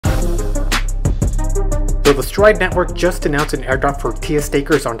So the STRD network just announced an airdrop for TIA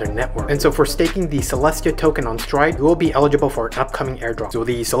stakers on their network. And so for staking the Celestia token on STRD, you will be eligible for an upcoming airdrop. So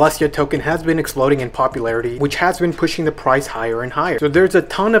the Celestia token has been exploding in popularity, which has been pushing the price higher and higher. So there's a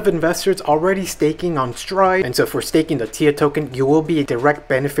ton of investors already staking on STRD. And so for staking the TIA token, you will be a direct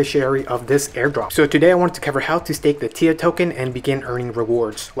beneficiary of this airdrop. So today I wanted to cover how to stake the TIA token and begin earning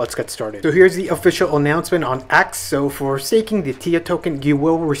rewards. Let's get started. So here's the official announcement on X. So for staking the TIA token, you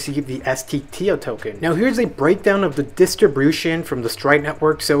will receive the STTIA token. Now here's a breakdown of the distribution from the STRD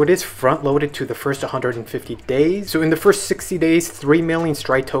network. So it is front loaded to the first 150 days. So in the first 60 days, 3 million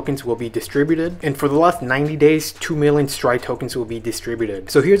STRD tokens will be distributed. And for the last 90 days, 2 million STRD tokens will be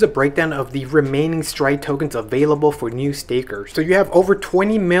distributed. So here's a breakdown of the remaining STRD tokens available for new stakers. So you have over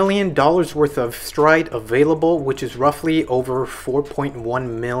 $20 million worth of STRD available, which is roughly over 4.1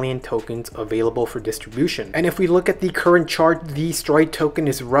 million tokens available for distribution. And if we look at the current chart, the STRD token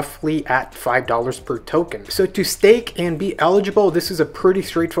is roughly at $5 per token. So to stake and be eligible, this is a pretty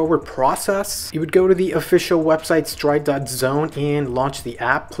straightforward process. You would go to the official website strd.zone and launch the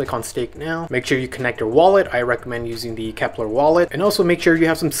app. Click on stake now. Make sure you connect your wallet. I recommend using the Kepler wallet, and also make sure you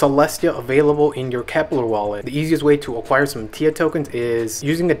have some Celestia available in your Kepler wallet. The easiest way to acquire some TIA tokens is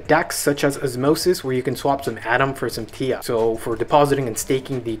using a DEX such as Osmosis, where you can swap some Atom for some TIA. So for depositing and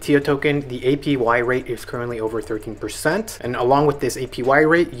staking the TIA token, the APY rate is currently over 13%. And along with this APY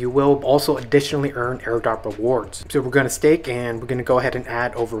rate, you will also additionally earn airdrop rewards. So we're going to stake, and we're going to go ahead and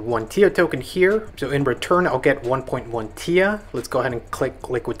add over 1 TIA token here. So in return, I'll get 1.1 TIA. Let's go ahead and click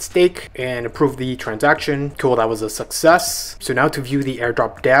liquid stake and approve the transaction. Cool, that was a success. So now to view the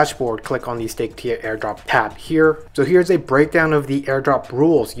airdrop dashboard, click on the stake TIA airdrop tab here. So here's a breakdown of the airdrop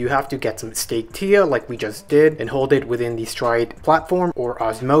rules. You have to get some stake TIA like we just did and hold it within the STRD platform or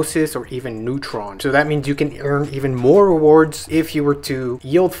Osmosis or even Neutron. So that means you can earn even more rewards if you were to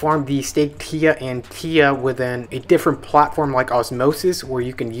yield farm the stake TIA and TIA within a different platform like Osmosis, where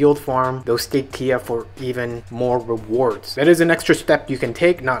you can yield farm those stake TIA for even more rewards. That is an extra step you can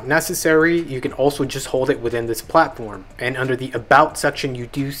take, not necessary. You can also just hold it within this platform. And under the about section, you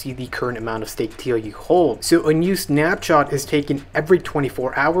do see the current amount of stake TIA you hold. So a new snapshot is taken every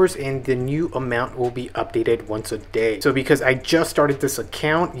 24 hours and the new amount will be updated once a day. So because I just started this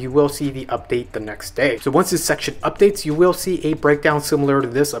account, you will see the update the next day. So once this section updates, you will see a breakdown similar to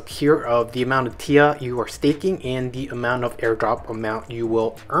this up here of the amount of TIA you are staking and the amount of airdrop amount you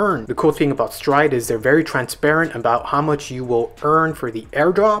will earn. The cool thing about STRD is they're very transparent about how much you will earn for the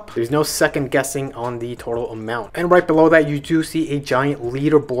airdrop. There's no second guessing on the total amount. And right below that, you do see a giant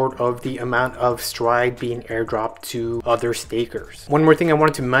leaderboard of the amount of STRD being airdropped to other stakers. One more thing I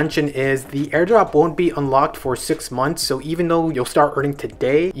wanted to mention is the airdrop won't be unlocked for 6 months. So even though you'll start earning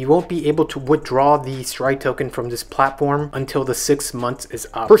today, you won't be able to withdraw the STRD token from this platform until the 6 months is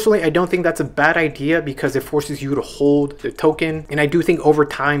up. Personally, I don't think that's a bad idea because it forces you to hold the token. And I do think over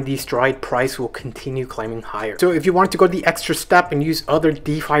time, the STRD price will continue climbing higher. So if you wanted to go the extra step and use other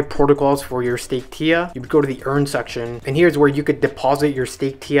DeFi protocols for your stake TIA, you would go to the earn section. And here's where you could deposit your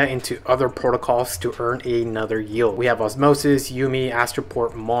stake TIA into other protocols to earn another yield. We have Osmosis, Yumi,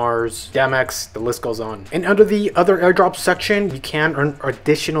 Astroport, Mars, Demex, the list goes on. And under the other airdrop section, you can earn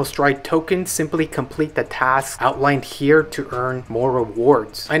additional STRD tokens. Simply complete the tasks outlined here to earn more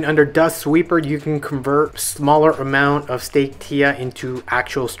rewards. And under Dust Sweeper, you can convert smaller amount of stake TIA into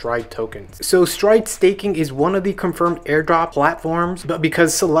actual STRD tokens. So STRD staking is one of the confirmed airdrop platforms, but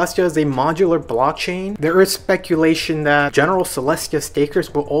because Celestia is a modular blockchain, there is speculation that general Celestia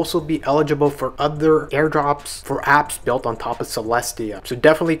stakers will also be eligible for other airdrops for apps built on top of Celestia. So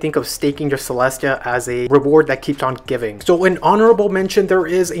definitely think of staking your Celestia as a reward that keeps on giving. So an honorable mention, there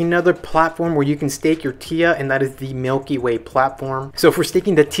is another platform where you can stake your TIA, and that is the Milky Way platform. So for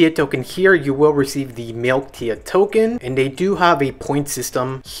staking the TIA token here, you will receive the Milk TIA token, and they do have a point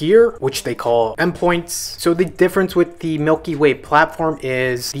system here, which they call endpoints. So the difference with the Milky Way platform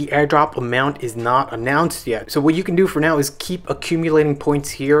is the airdrop amount is not announced yet. So what you can do for now is keep accumulating points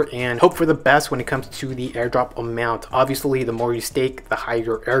here and hope for the best when it comes to the airdrop amount. Obviously, the more you stake, the higher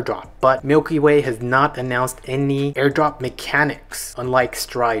your airdrop. But Milky Way has not announced any airdrop mechanics, unlike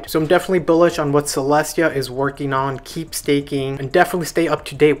STRD. So I'm definitely bullish on what Celestia is working on. Keep staking and definitely stay up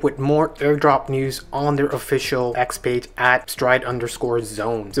to date with more airdrop news on their official X page at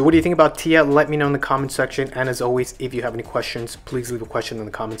strd_zone. So what do you think about TIA? Let me know in the comment section. And as always, if you have any questions, please leave a question in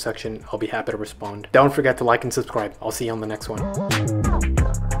the comment section. I'll be happy to respond. Don't forget to like and subscribe. I'll see you on the next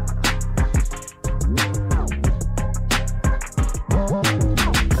one.